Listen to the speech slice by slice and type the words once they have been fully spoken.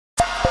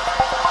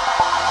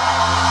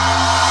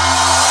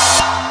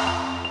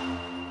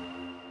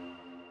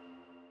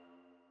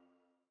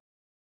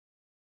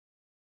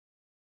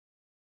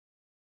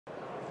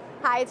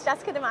it's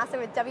Jessica DeMassa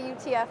with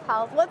WTF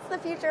Health. What's the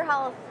future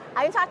health?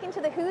 I'm talking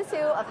to the who's who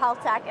of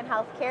health tech and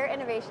healthcare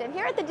innovation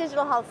here at the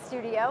Digital Health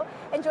Studio.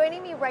 And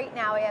joining me right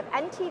now, I have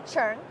NT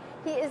Cheung.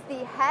 He is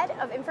the head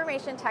of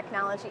information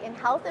technology and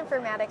health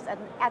informatics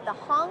at the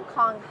Hong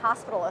Kong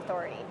Hospital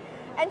Authority.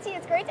 NT,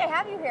 it's great to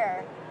have you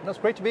here. No, it's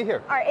great to be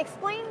here. All right,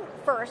 explain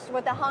first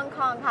what the Hong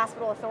Kong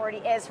Hospital Authority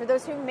is for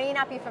those who may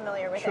not be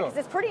familiar with it, because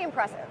it's pretty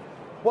impressive.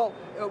 Well,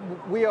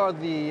 we are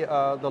the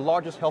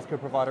largest healthcare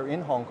provider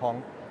in Hong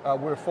Kong.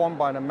 We're formed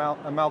by an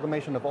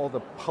amalgamation of all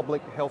the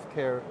public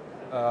healthcare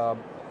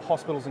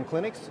hospitals and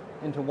clinics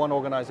into one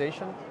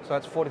organization. So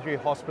that's 43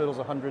 hospitals,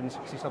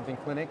 160-something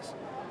clinics,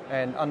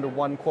 and under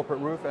one corporate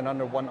roof and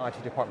under one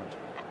IT department.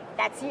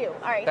 That's you.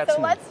 All right, That's so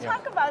me, let's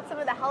talk about some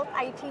of the health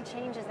IT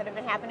changes that have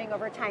been happening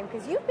over time,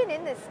 because you've been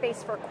in this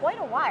space for quite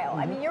a while.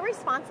 I mean, you're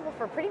responsible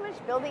for pretty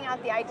much building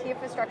out the IT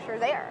infrastructure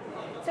there.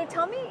 So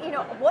tell me,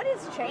 what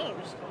has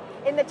changed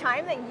in the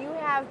time that you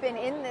have been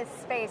in this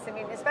space? I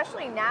mean,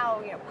 especially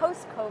now,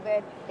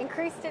 post-COVID,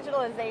 increased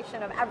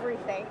digitalization of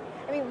everything.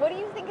 I mean, what do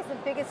you think is the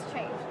biggest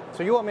change?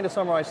 So you want me to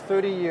summarize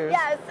 30 years?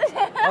 Yes.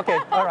 Okay,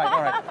 all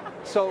right.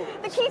 So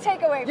the key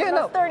takeaway from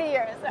those 30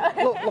 years.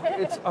 look,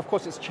 of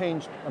course, it's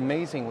changed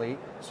amazingly.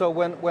 So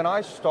when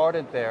I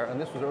started there,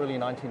 and this was early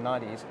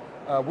 1990s,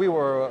 we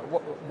were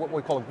what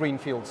we call a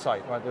greenfield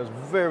site, right? There was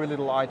very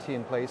little IT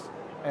in place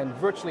and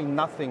virtually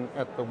nothing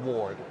at the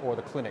ward or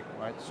the clinic,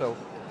 right? So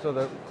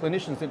the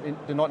clinicians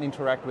did not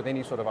interact with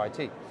any sort of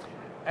IT.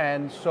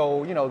 And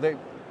so,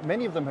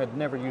 many of them had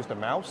never used a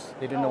mouse.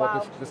 They didn't know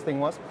what this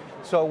thing was.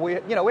 So we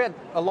had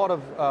a lot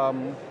of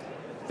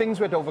things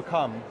we had to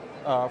overcome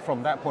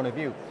from that point of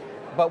view.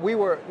 But we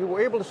were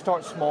able to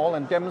start small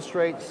and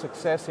demonstrate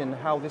success in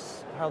how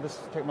this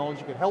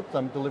technology could help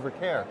them deliver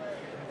care.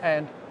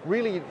 And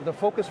really, the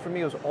focus for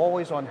me was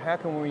always on how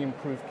can we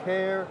improve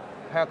care,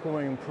 how can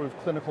we improve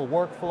clinical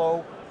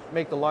workflow,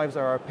 make the lives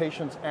of our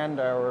patients and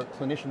our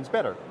clinicians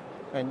better.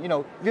 And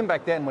even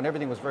back then, when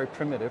everything was very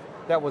primitive,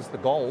 that was the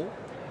goal.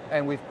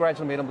 And we've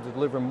gradually been able to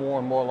deliver more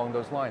and more along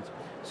those lines.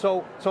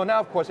 So now,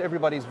 of course,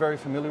 everybody's very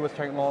familiar with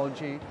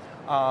technology,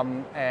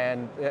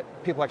 and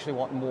people actually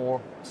want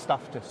more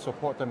stuff to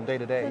support them day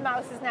to day. The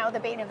mouse is now the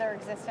bane of their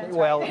existence.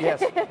 Well, right?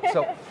 yes.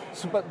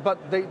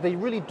 But they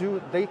really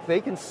do.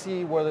 They can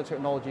see where the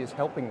technology is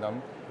helping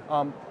them.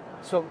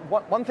 So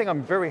one thing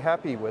I'm very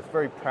happy with,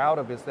 very proud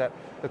of, is that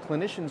the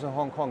clinicians in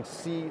Hong Kong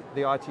see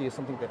the IT as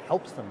something that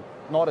helps them,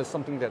 not as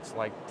something that's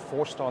like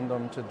forced on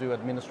them to do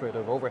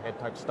administrative overhead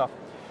type stuff.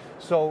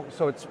 So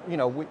it's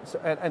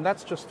and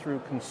that's just through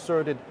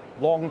concerted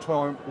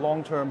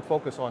long-term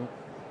focus on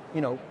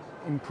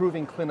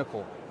improving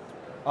clinical,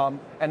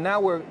 and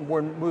now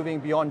we're moving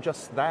beyond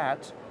just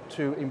that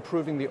to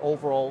improving the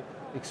overall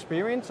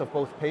experience of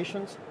both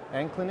patients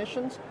and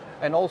clinicians,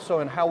 and also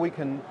in how we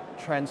can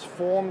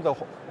transform the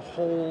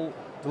whole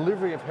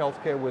delivery of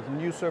healthcare with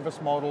new service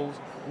models,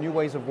 new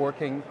ways of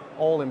working,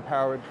 all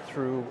empowered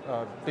through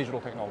digital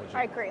technology. All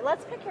right, great.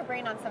 Let's pick your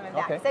brain on some of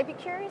that. Because I'd be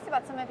curious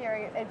about some of your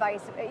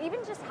advice,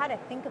 even just how to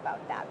think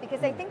about that.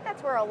 Because I think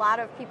that's where a lot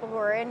of people who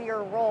are in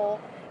your role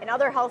in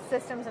other health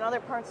systems in other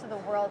parts of the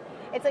world,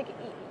 it's like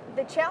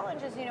the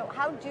challenge is,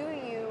 how do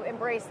you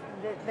embrace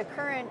the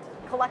current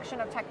collection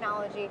of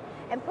technology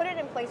and put it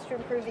in place to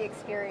improve the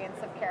experience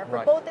of care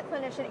for both the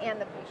clinician and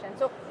the patient?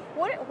 So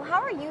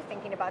how are you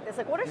thinking about this?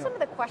 Like, what are some of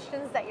the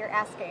questions that you're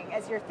asking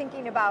as you're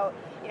thinking about,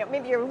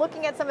 maybe you're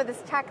looking at some of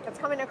this tech that's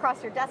coming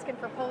across your desk and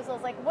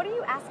proposals, like what are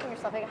you asking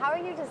yourself? Like, how are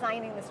you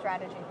designing the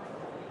strategy?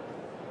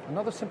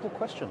 Another simple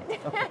question.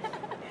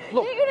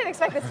 Look, you didn't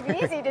expect this to be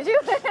easy, did you?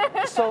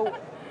 So,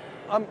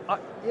 I'm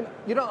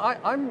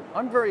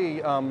very,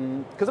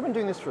 because I've been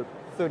doing this for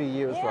 30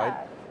 years,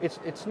 right?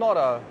 It's not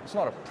a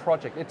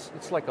project.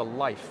 It's like a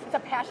life. It's a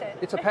passion.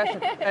 It's a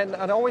passion, and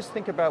I always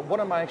think about what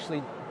am I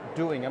actually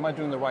doing? Am I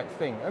doing the right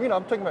thing? I mean,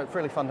 I'm talking about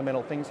fairly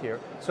fundamental things here.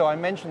 So I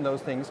mentioned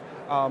those things.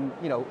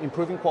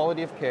 Improving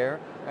quality of care,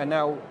 and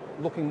now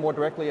looking more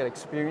directly at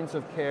experience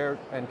of care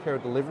and care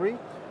delivery.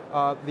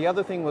 The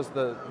other thing was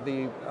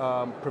the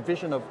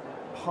provision of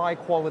high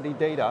quality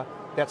data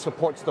that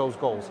supports those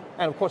goals.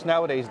 And of course,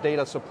 nowadays,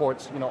 data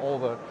supports all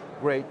the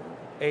great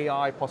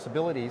AI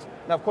possibilities.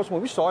 Now, of course,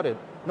 when we started,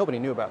 nobody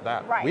knew about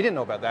that. Right. We didn't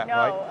know about that,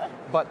 right?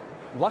 But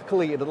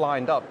luckily, it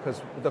lined up because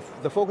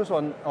the focus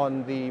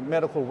on the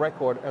medical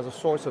record as a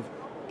source of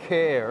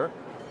care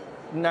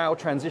now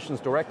transitions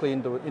directly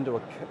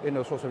into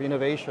a source of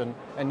innovation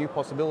and new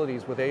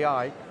possibilities with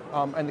AI.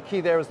 And the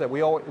key there is that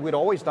we'd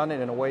always done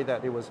it in a way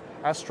that it was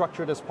as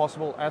structured as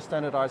possible, as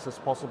standardized as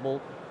possible,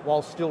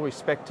 while still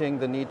respecting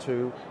the need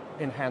to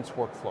enhance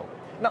workflow.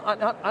 Now,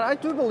 I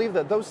do believe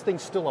that those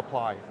things still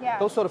apply. Yeah.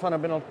 Those sort of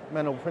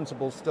fundamental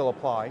principles still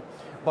apply.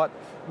 But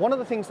one of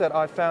the things that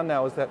I've found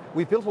now is that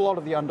we've built a lot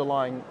of the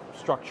underlying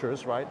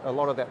structures, right? A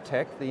lot of that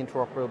tech, the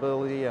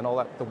interoperability and all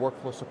that, the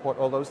workflow support,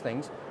 all those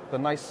things, the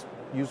nice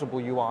usable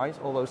UIs,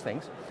 all those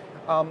things.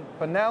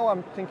 But now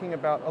I'm thinking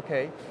about,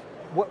 okay,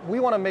 we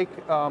want to make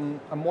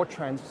a more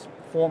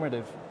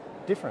transformative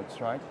difference,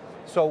 right?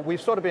 So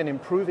we've sort of been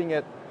improving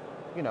it,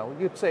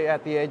 you'd say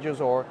at the edges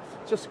or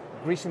just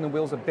greasing the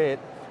wheels a bit,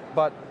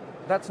 but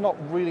that's not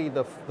really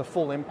the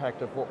full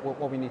impact of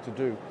what we need to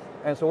do.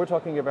 And so we're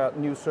talking about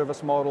new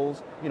service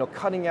models,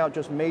 cutting out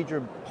just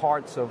major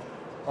parts of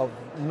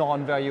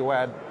non-value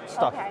add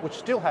stuff, which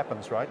still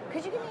happens, right?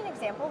 Could you give me an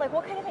example? Like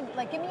what kind of,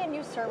 give me a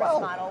new service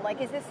model.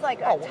 Like, is this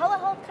like a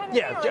telehealth kind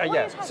of thing?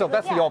 Yeah. So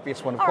that's the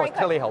obvious one, of course,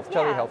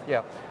 telehealth,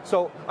 yeah.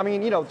 So, I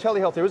mean,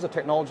 telehealth, there is a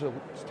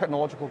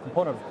technological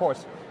component, of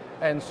course.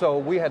 And so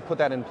we had put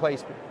that in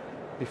place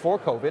before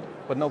COVID,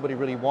 but nobody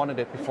really wanted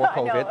it before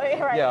COVID.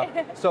 Right.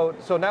 Yeah.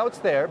 So now it's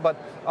there, but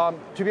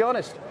to be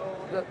honest,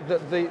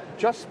 the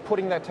just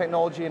putting that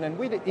technology in, and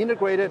we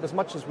integrated as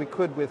much as we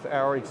could with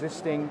our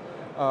existing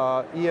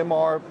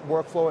EMR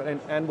workflow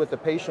and with the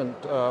patient,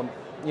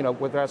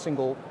 with our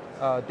single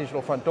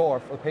digital front door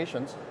for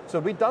patients. So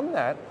we've done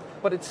that,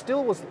 but it's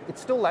still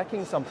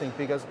lacking something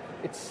because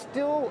it's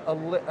still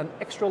an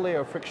extra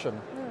layer of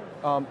friction.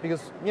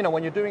 Because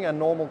when you're doing a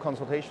normal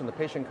consultation, the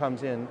patient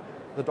comes in,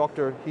 the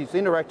doctor, he's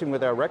interacting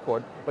with our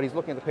record, but he's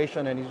looking at the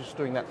patient and he's just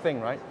doing that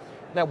thing, right?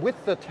 Now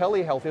with the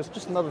telehealth, it's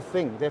just another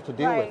thing they have to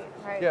deal with.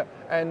 Right. Yeah,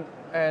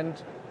 and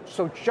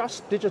so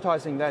just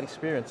digitizing that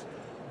experience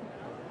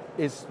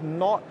is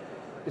not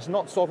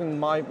solving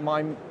my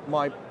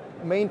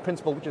main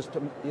principle, which is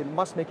it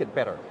must make it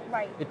better.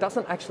 Right. It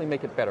doesn't actually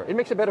make it better. It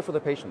makes it better for the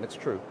patient, it's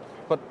true.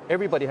 But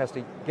everybody has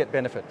to get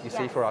benefit, you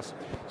see, for us.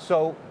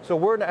 So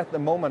we're at the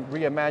moment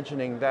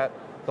reimagining that,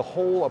 the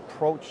whole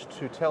approach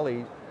to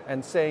tele,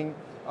 and saying,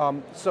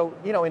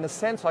 in a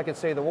sense, I could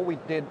say that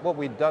what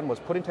we'd done was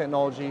put in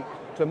technology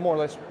to more or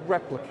less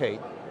replicate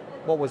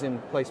what was in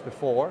place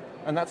before,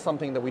 and that's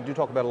something that we do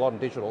talk about a lot in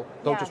digital.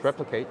 Don't just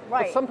replicate,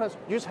 but sometimes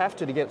you just have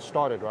to get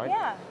started, right?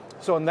 Yeah.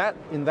 So in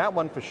that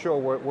one for sure,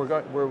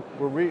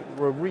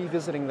 we're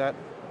revisiting that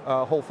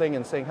whole thing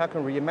and saying, how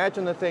can we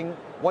reimagine the thing?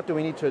 What do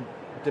we need to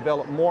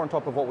develop more on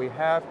top of what we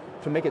have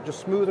to make it just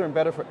smoother and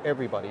better for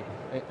everybody,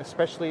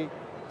 especially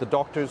the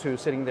doctors who are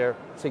sitting there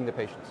seeing the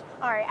patients.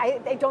 All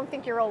right, I don't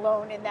think you're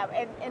alone in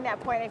that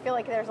point. I feel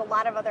like there's a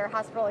lot of other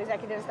hospital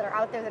executives that are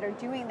out there that are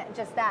doing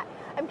just that.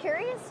 I'm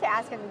curious to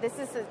ask, and this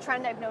is a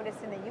trend I've noticed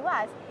in the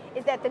U.S.,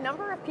 is that the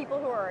number of people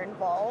who are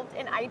involved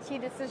in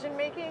IT decision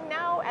making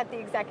now at the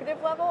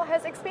executive level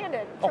has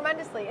expanded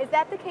tremendously. Is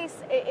that the case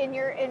in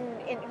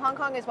Hong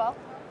Kong as well?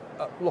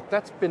 Look,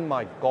 that's been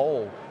my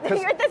goal.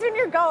 That's been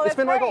your goal. It's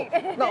been my goal.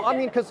 No, I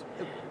mean, because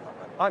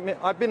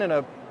I've been in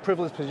a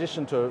privileged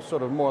position to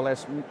sort of more or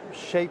less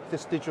shape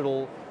this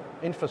digital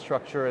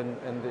infrastructure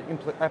and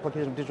the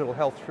application of digital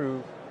health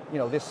through,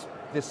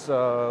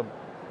 the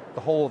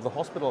whole of the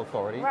hospital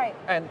authority. Right.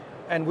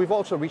 And we've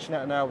also reached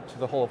out now to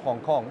the whole of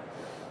Hong Kong.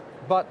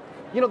 But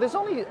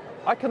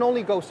I can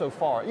only go so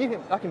far.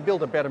 I can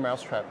build a better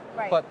mousetrap,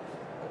 right.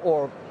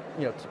 to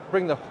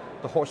bring the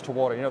horse to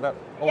water.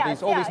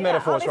 All these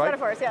metaphors, right?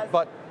 Metaphors, yes.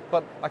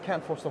 But I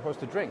can't force the horse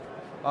to drink.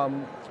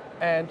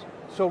 And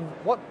so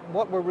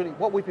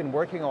what we've been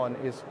working on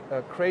is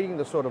creating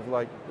the sort of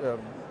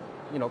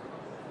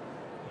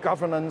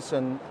governance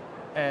and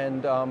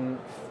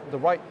the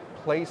right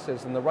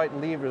places and the right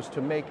levers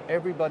to make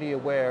everybody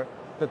aware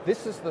that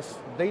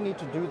they need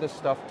to do this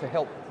stuff to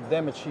help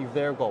them achieve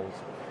their goals.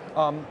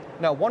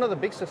 Now, one of the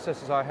big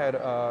successes I had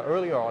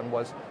earlier on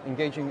was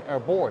engaging our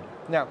board.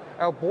 Now,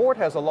 our board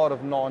has a lot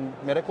of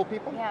non-medical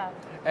people. Yeah.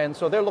 And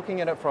so they're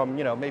looking at it from,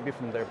 maybe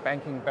from their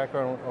banking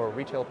background or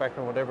retail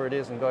background, whatever it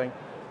is, and going,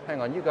 hang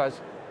on, you guys,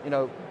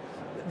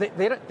 they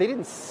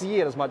didn't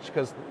see it as much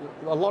because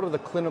a lot of the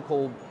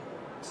clinical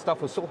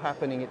stuff was still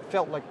happening. It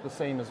felt like the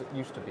same as it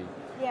used to be.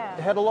 Yeah.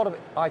 It had a lot of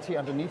IT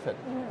underneath it,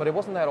 but it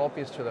wasn't that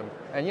obvious to them.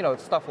 And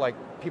it's stuff like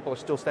people are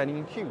still standing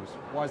in queues.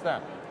 Why is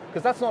that?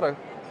 Because that's not a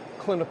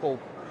clinical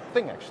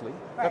thing, actually.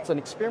 Right. That's an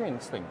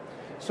experience thing.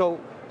 So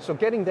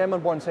getting them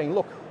on board and saying,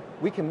 look,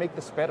 we can make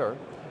this better.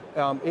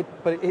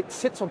 But it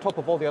sits on top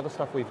of all the other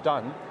stuff we've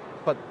done.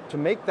 But to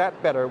make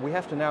that better, we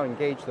have to now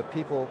engage the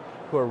people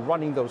who are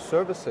running those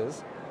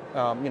services,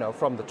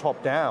 from the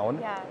top down.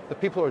 Yeah. The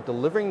people who are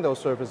delivering those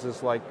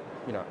services, like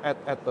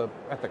at the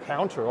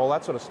counter, all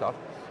that sort of stuff.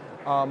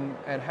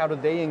 And how do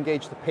they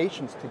engage the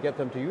patients to get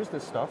them to use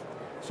this stuff?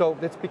 So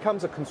it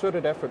becomes a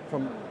concerted effort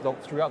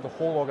throughout the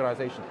whole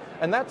organization.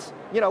 And that's,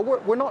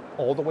 we're not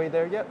all the way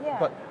there yet,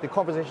 but the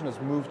conversation has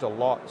moved a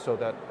lot so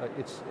that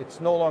it's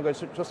no longer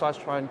just us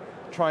trying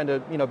to,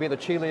 be the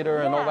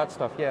cheerleader and all that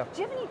stuff, Do you have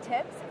any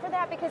tips for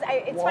that? Because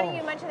it's funny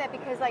you mentioned that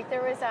because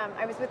there was,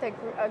 I was with a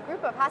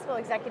group of hospital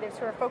executives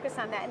who were focused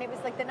on that, and it was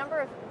like the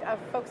number of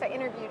folks I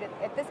interviewed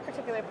at this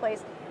particular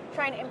place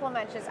trying to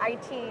implement just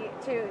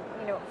IT to,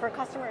 for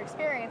customer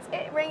experience.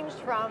 It ranged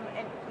from,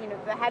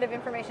 the head of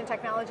information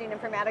technology and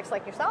informatics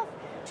like yourself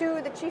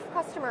to the chief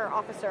customer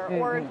officer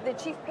or the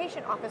chief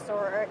patient officer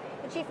or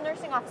the chief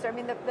nursing officer. I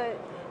mean,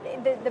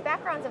 the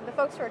backgrounds of the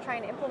folks who are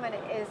trying to implement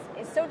it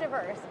is so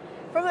diverse.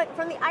 From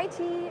the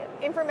IT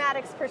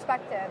informatics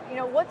perspective,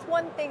 what's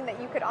one thing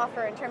that you could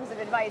offer in terms of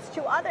advice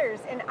to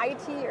others in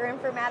IT or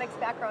informatics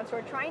backgrounds who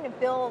are trying to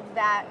build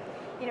that,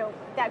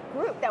 that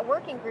group, that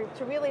working group,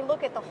 to really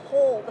look at the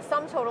whole, the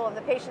sum total of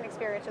the patient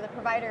experience or the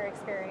provider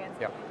experience,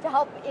 to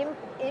help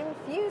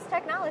infuse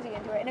technology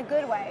into it in a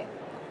good way?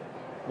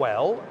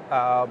 Well,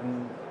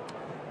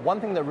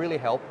 one thing that really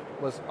helped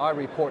was I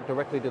report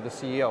directly to the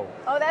CEO.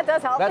 Oh, that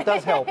does help. That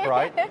does help,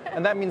 right?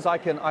 And that means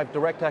I've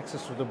direct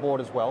access to the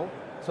board as well.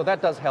 So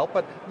that does help.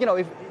 But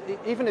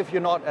even if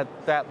you're not at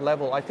that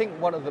level, I think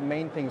one of the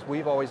main things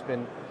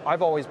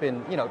I've always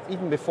been,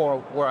 even before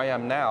where I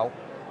am now,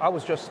 I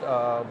was just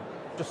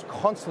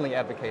constantly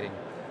advocating,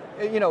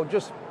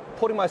 just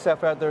putting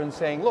myself out there and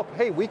saying, look,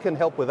 hey, we can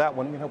help with that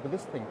one, we can help with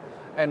this thing,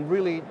 and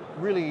really,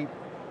 really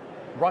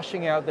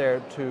rushing out there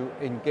to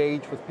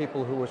engage with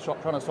people who were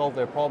trying to solve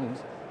their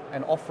problems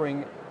and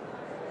offering,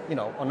 an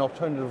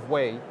alternative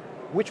way,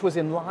 which was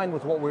in line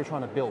with what we were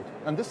trying to build.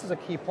 And this is a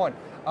key point,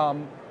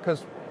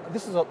 because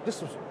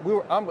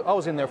I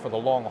was in there for the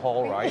long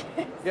haul, right?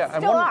 Yeah,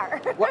 and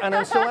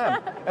I still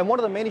am. And one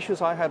of the main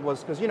issues I had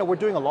was because we're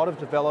doing a lot of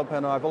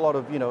development. I have a lot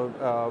of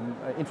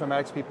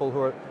informatics people who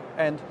are,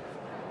 and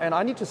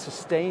I need to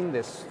sustain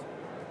this.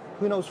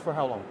 Who knows for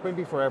how long?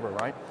 Maybe forever,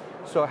 right?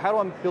 So how do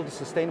I build a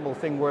sustainable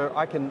thing where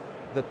I can?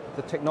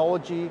 The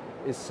technology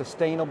is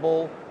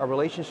sustainable, our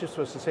relationships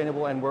are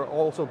sustainable, and we're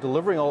also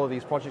delivering all of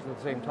these projects at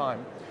the same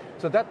time.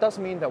 So that does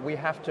mean that we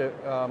have to,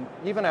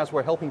 even as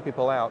we're helping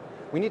people out,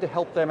 we need to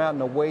help them out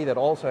in a way that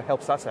also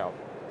helps us out.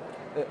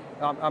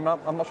 I'm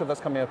not sure if that's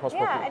coming across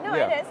properly. No,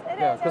 it is,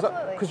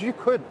 absolutely.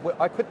 Because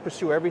I could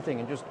pursue everything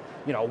and just,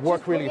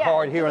 work really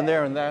hard here and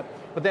there and that,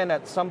 but then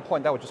at some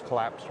point that would just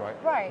collapse, right?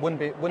 Right. Wouldn't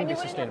be sustainable. And you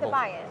wouldn't have the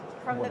buy-in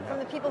from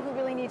the people who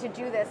really need to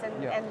do this,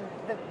 and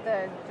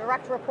the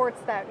direct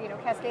reports that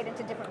cascade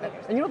into different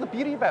leaders. And the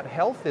beauty about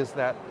health is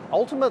that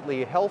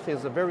ultimately health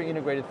is a very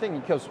integrated thing,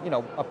 because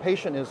a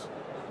patient is,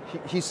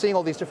 he's seeing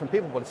all these different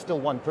people, but it's still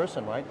one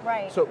person, right?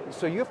 Right.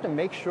 So you have to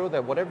make sure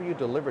that whatever you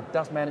deliver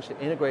does manage to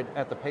integrate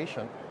at the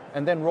patient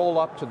and then roll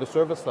up to the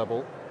service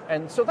level.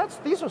 And so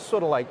these are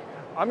sort of like,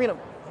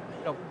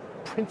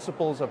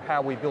 principles of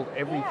how we build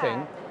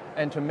everything,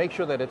 and to make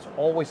sure that it's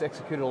always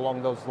executed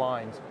along those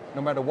lines,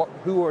 no matter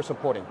who we're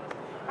supporting.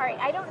 All right,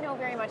 I don't know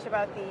very much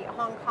about the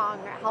Hong Kong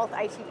health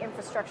IT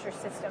infrastructure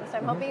system, so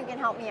I'm hoping you can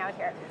help me out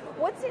here.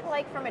 What's it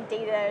like from a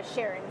data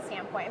sharing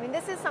standpoint? I mean,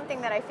 this is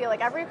something that I feel like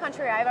every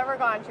country I've ever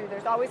gone to,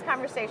 there's always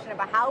conversation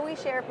about how we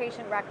share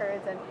patient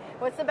records and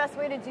what's the best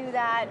way to do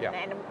that,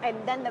 and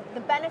then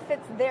the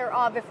benefits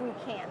thereof if we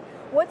can.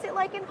 What's it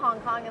like in Hong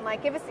Kong?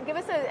 And give us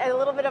a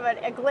little bit of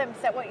a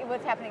glimpse at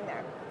what's happening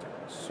there.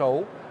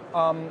 So,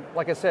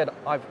 like I said,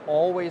 I've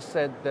always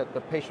said that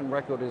the patient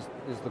record is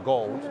the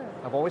gold.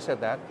 Mm-hmm. I've always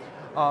said that.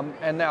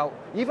 And now,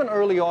 even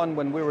early on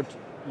when we were,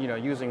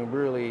 using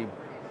really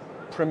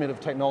primitive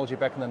technology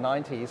back in the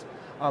 90s,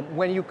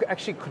 when you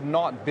actually could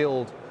not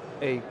build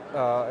a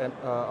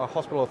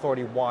hospital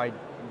authority-wide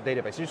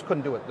database, you just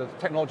couldn't do it. The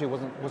technology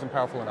wasn't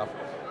powerful enough.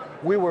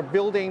 We were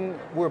building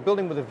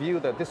with a view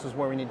that this is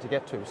where we need to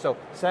get to. So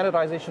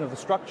standardization of the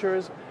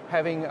structures,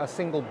 having a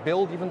single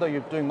build, even though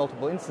you're doing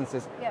multiple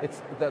instances,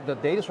 it's the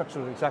data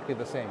structure is exactly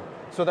the same.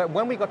 So that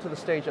when we got to the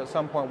stage at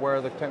some point where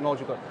the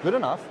technology got good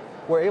enough,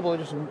 we're able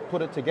to just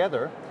put it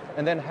together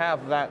and then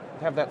have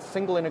that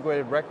single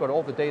integrated record.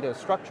 All the data is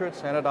structured,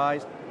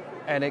 standardized,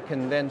 and it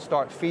can then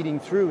start feeding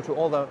through to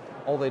all the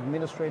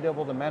administrative,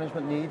 all the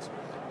management needs.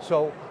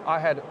 So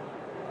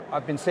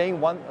I've been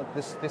saying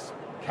this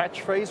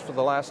catchphrase for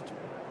the last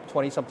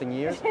 20-something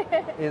years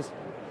is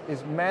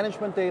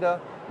management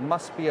data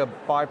must be a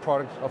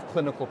byproduct of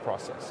clinical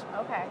process.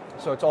 Okay.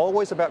 So it's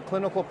always about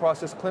clinical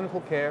process,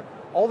 clinical care.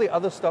 All the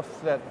other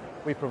stuff that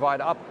we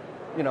provide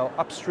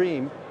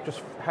upstream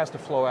just has to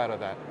flow out of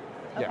that.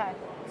 Okay. Yeah.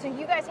 So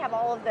you guys have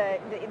all of the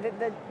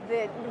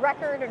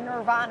record of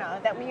nirvana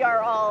that we are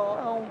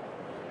all.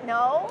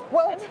 No?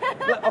 Well,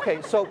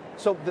 okay, so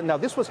now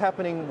this was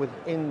happening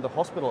within the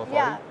hospital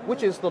authority,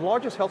 which is the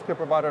largest healthcare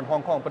provider in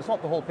Hong Kong, but it's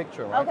not the whole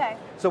picture, right? Okay.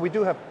 So we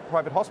do have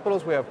private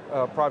hospitals, we have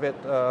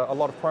a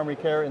lot of primary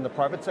care in the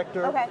private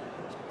sector,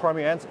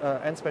 primary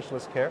and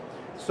specialist care.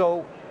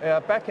 So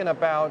back in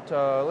about,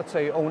 let's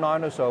say,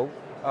 2009 or so,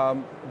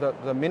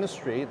 the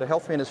ministry, the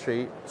health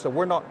ministry, so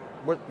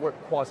we're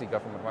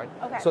quasi-government, right?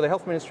 Okay. So the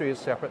health ministry is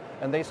separate,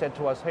 and they said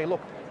to us, hey,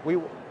 look,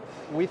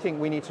 we think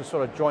we need to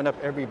sort of join up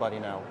everybody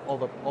now,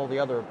 all the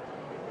other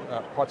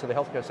parts of the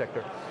healthcare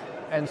sector.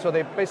 And so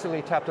they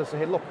basically tapped us and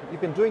said, hey, look,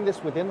 you've been doing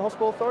this within the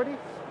hospital authority.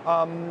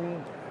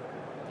 Can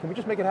we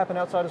just make it happen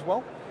outside as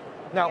well?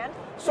 Now,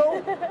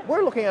 so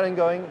we're looking at it and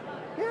going,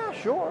 yeah,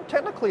 sure.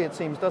 Technically,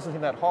 doesn't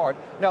seem that hard.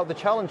 Now, the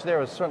challenge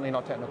there is certainly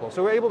not technical.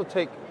 So we're able to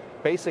take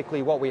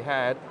basically what we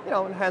had,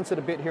 enhance it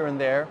a bit here and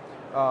there.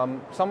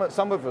 Some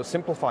of it was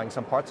simplifying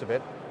some parts of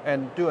it,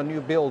 and do a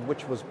new build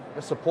which was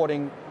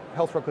supporting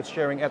health records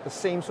sharing at the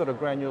same sort of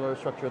granular,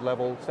 structured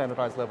level,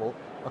 standardized level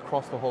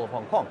across the whole of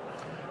Hong Kong.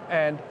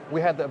 And we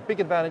had the big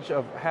advantage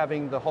of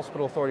having the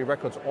hospital authority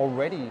records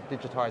already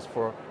digitized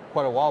for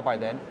quite a while by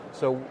then.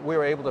 So we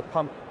were able to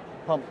pump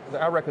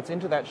our records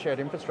into that shared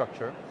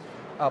infrastructure.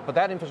 But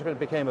that infrastructure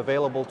became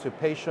available to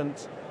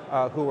patients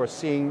who are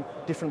seeing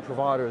different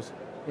providers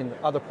in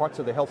other parts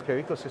of the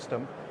healthcare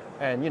ecosystem,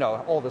 and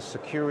all the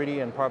security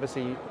and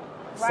privacy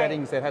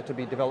settings that had to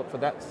be developed for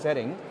that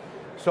setting.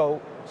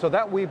 So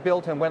that we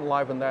built and went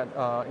live on that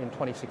in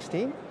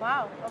 2016.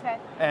 Wow, okay.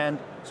 And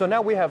so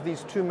now we have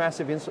these two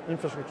massive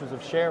infrastructures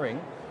of sharing.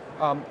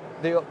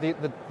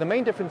 The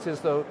main difference is,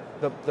 though,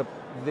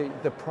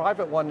 the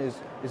private one is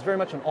very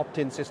much an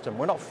opt-in system.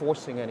 We're not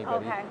forcing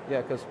anybody. Okay.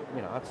 Yeah, because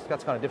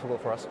that's kind of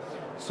difficult for us.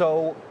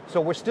 So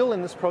we're still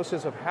in this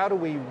process of how do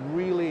we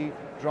really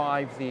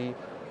drive the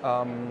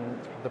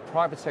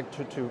private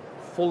sector to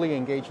fully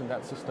engage in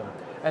that system.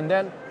 And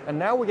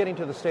now we're getting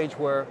to the stage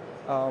where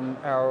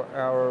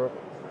our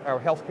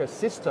healthcare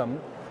system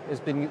is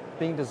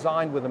being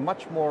designed with a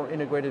much more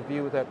integrated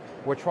view that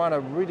we're trying to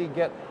really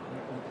get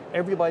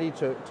everybody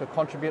to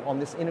contribute on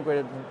this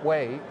integrated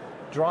way,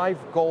 drive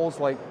goals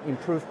like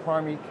improved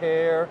primary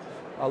care,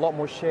 a lot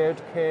more shared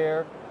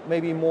care,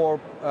 maybe more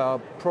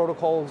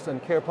protocols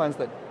and care plans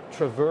that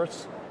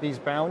traverse these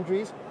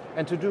boundaries,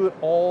 and to do it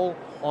all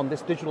on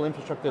this digital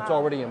infrastructure that's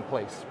already in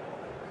place.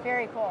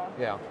 Very cool.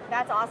 Yeah.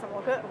 That's awesome.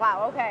 Well, good.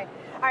 Wow, okay.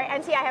 All right,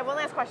 NT, I have one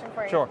last question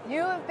for you. Sure.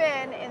 You have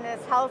been in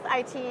this health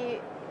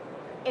IT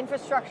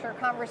infrastructure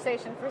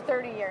conversation for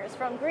 30 years,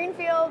 from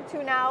greenfield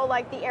to now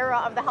like the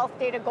era of the health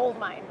data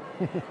goldmine.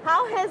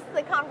 How has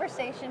the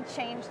conversation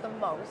changed the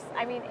most?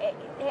 I mean,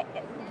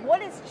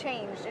 what has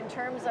changed in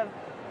terms of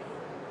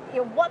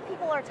what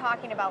people are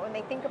talking about when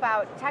they think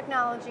about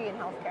technology in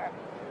healthcare?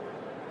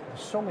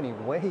 There's so many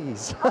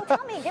ways. Oh,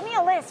 tell me. Give me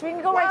a list. We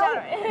can go right down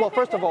it. Well,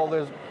 first of all,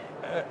 there's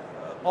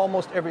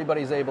almost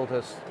everybody's able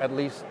to at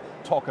least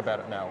talk about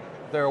it now.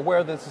 They're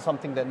aware this is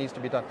something that needs to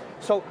be done.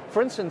 So,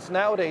 for instance,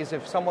 nowadays,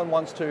 if someone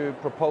wants to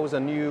propose a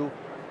new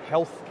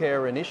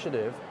healthcare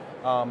initiative,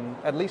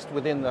 at least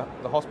within the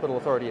hospital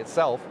authority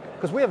itself,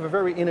 because we have a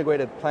very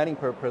integrated planning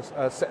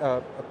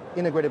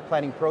integrated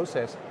planning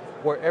process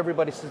where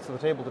everybody sits at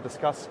the table to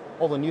discuss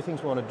all the new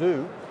things we want to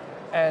do,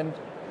 and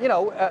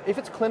if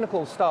it's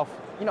clinical stuff,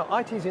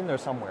 IT's in there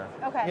somewhere.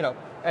 Okay.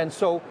 And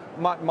so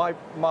my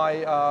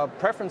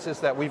preference is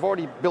that we've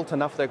already built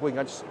enough that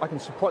I can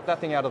support that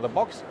thing out of the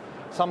box.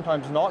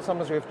 Sometimes not.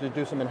 Sometimes we have to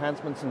do some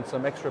enhancements and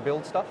some extra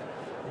build stuff.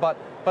 But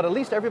at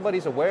least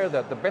everybody's aware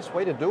that the best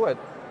way to do it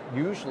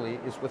usually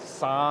is with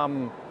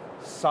some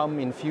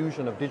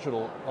infusion of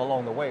digital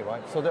along the way,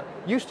 right? So there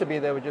used to be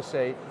they would just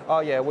say,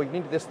 oh yeah, we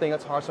need this thing,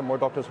 let's hire some more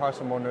doctors, hire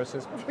some more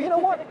nurses. But you know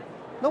what?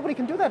 Nobody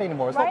can do that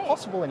anymore. It's not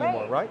possible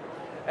anymore, right?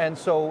 And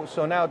so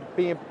now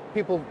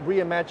people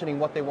reimagining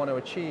what they want to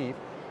achieve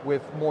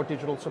with more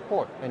digital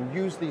support and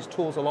use these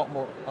tools a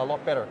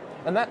lot better.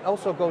 And that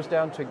also goes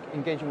down to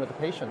engaging with the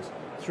patients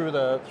through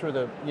the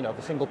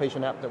single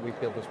patient app that we've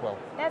built as well.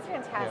 That's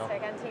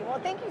fantastic, NT. Well,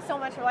 thank you so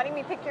much for letting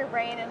me pick your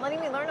brain and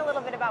letting me learn a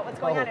little bit about what's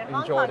going on in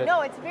Hong Kong.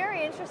 No, it's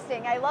very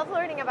interesting. I love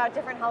learning about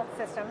different health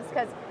systems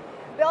because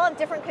we all have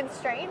different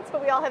constraints,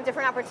 but we all have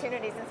different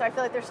opportunities, and so I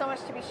feel like there's so much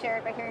to be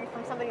shared by hearing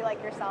from somebody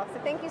like yourself. So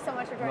thank you so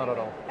much for joining me. Not at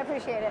all. I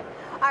appreciate it.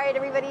 All right,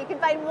 everybody, you can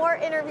find more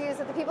interviews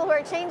with the people who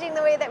are changing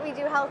the way that we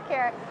do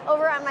healthcare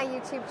over on my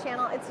YouTube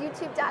channel. It's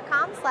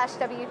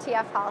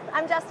youtube.com/WTF Health.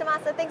 I'm Jess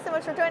DeMassa. Thanks so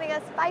much for joining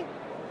us. Bye.